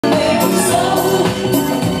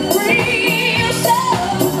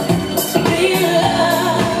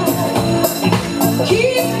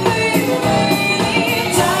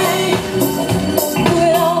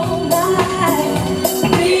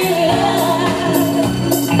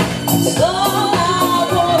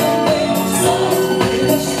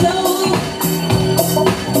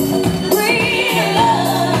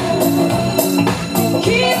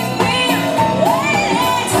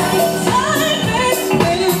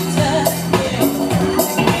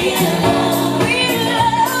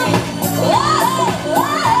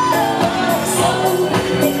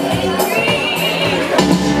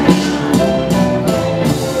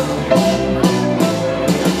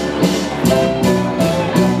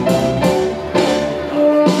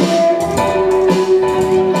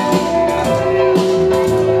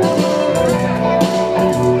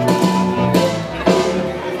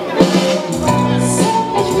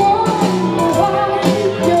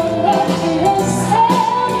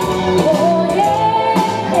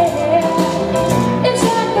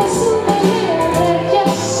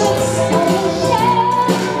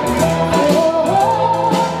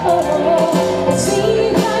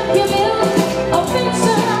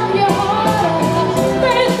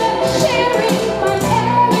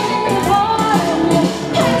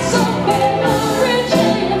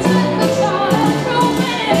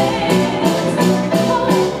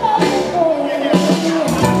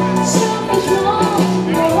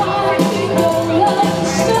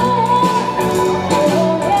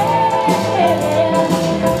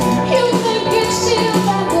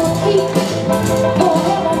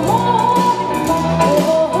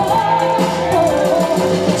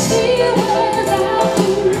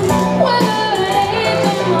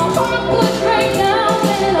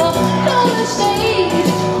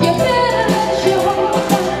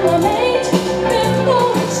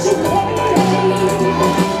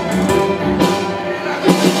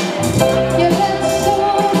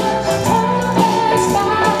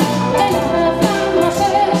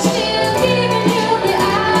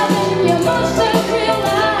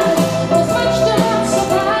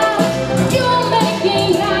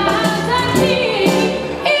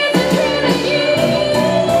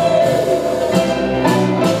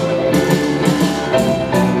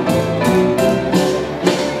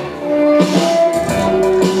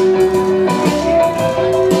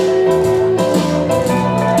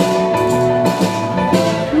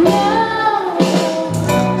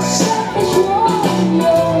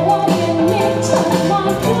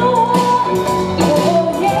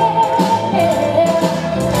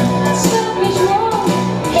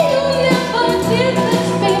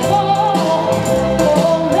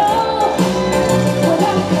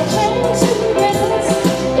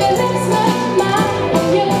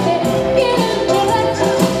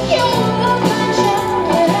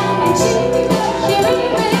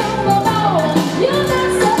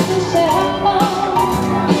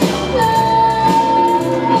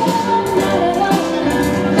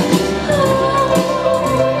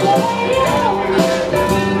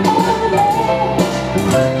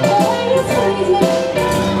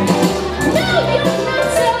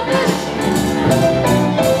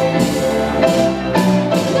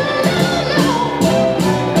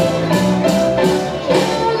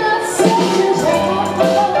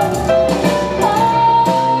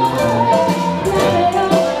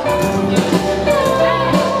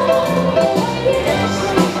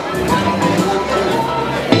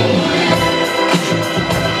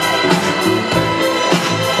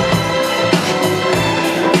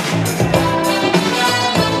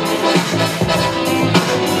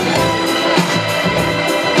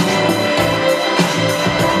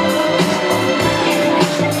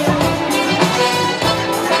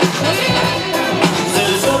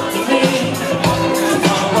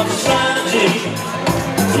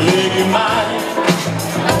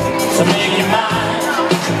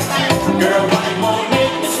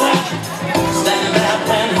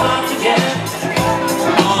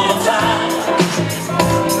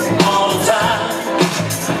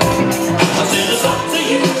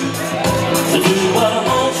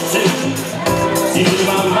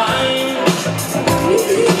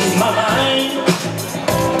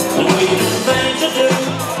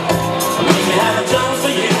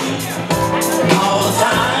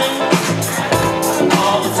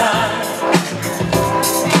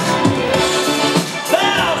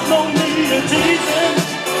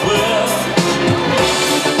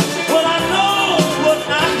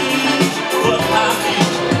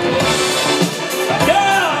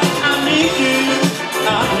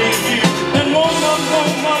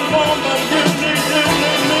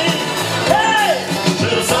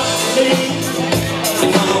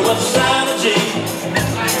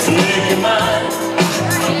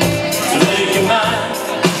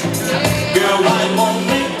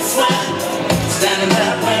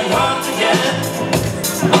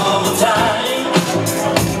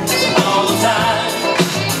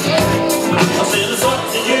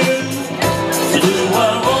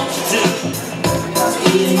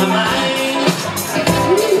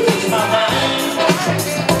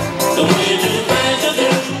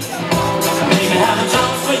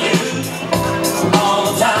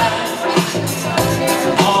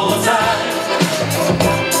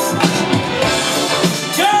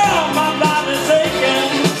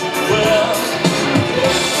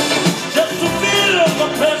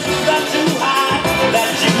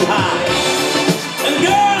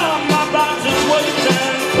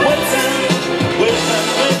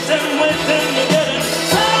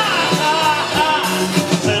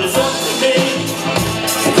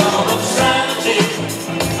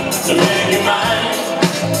make you mine,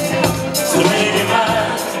 to make you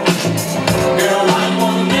mine. Girl, why you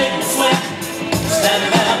wanna make me sweat?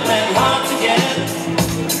 Standing there playing hard to get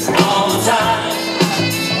all the time,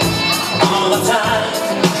 all the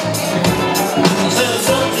time. So it's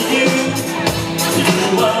up to you to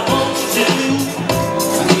do what I want you to.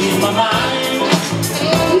 To ease my mind,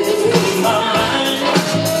 ease my mind.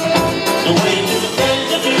 The way you do the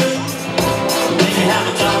things you do, make me have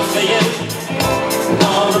a job for you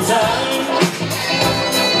all the time,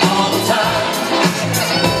 all the time.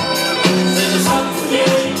 It's up to me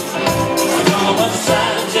to go on the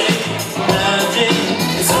strategy, strategy.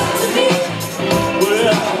 It's up to me,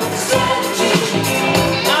 well, strategy.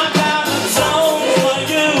 I got a song for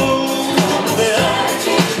you, well,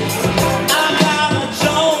 I got a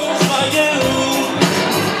song for you.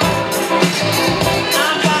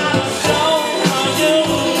 I got a song for you.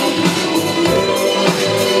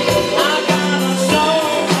 I got a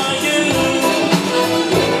song for you.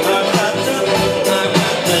 I got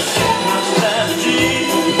to shoot my strategy.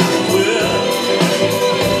 Well,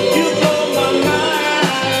 you blow my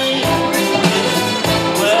mind.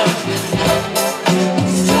 Well,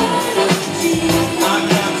 strategy. I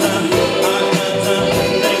got to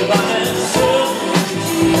think about it.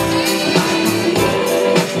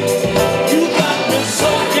 You got me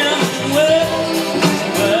soaking wet.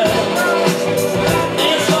 Well,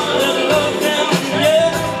 ain't started looking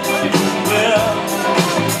yet. Well,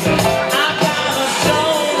 I got a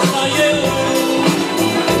song for you.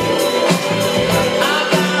 I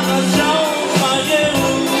got a song for you.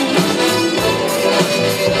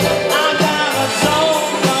 I got a song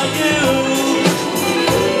for you.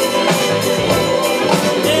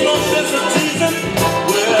 Ain't no sense of teasing.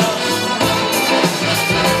 Well,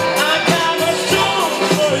 I got a song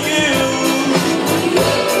for you.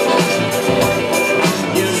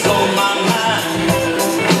 You're so my mind,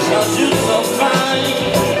 'cause you're so fine.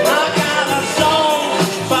 I got a song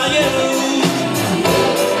for you.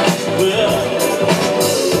 Well,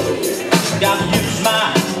 gotta use my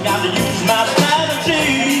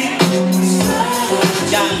strategy.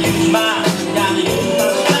 Gotta use my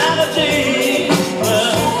strategy.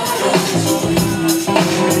 Well,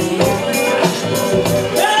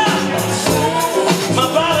 yeah, my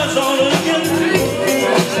body's on looking,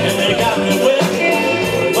 and they got me wet.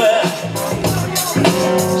 Well,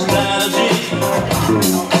 strategy.